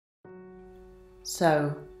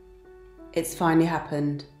So, it's finally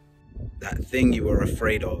happened. That thing you were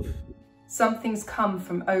afraid of. Something's come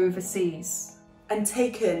from overseas. And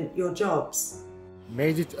taken your jobs.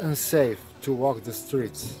 Made it unsafe to walk the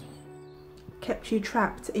streets. Kept you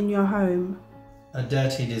trapped in your home. A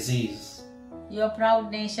dirty disease. Your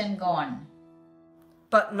proud nation gone.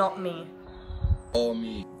 But not me. Or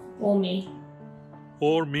me. Or me.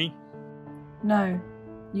 Or me. No,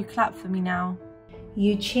 you clap for me now.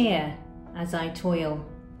 You cheer as I toil.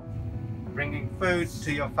 Bringing food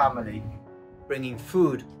to your family. Bringing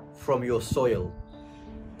food from your soil.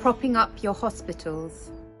 Propping up your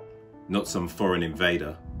hospitals. Not some foreign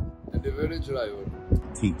invader. A delivery driver.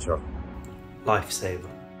 Teacher. Lifesaver.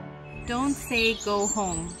 Don't say go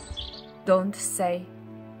home. Don't say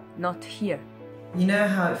not here. You know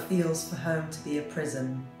how it feels for home to be a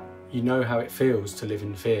prison. You know how it feels to live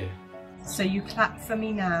in fear. So you clap for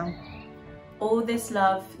me now. All this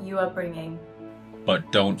love you are bringing.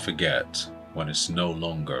 But don't forget when it's no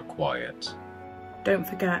longer quiet. Don't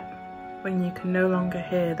forget when you can no longer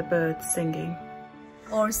hear the birds singing.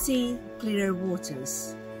 Or see clearer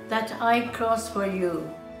waters. That I cross for you.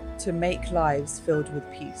 To make lives filled with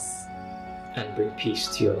peace. And bring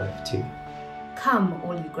peace to your life too. Come,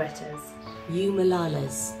 all you Gretas. You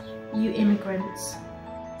Malalas. You immigrants.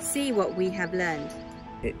 See what we have learned.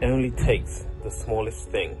 It only takes the smallest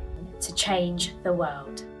thing To change the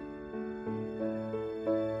world.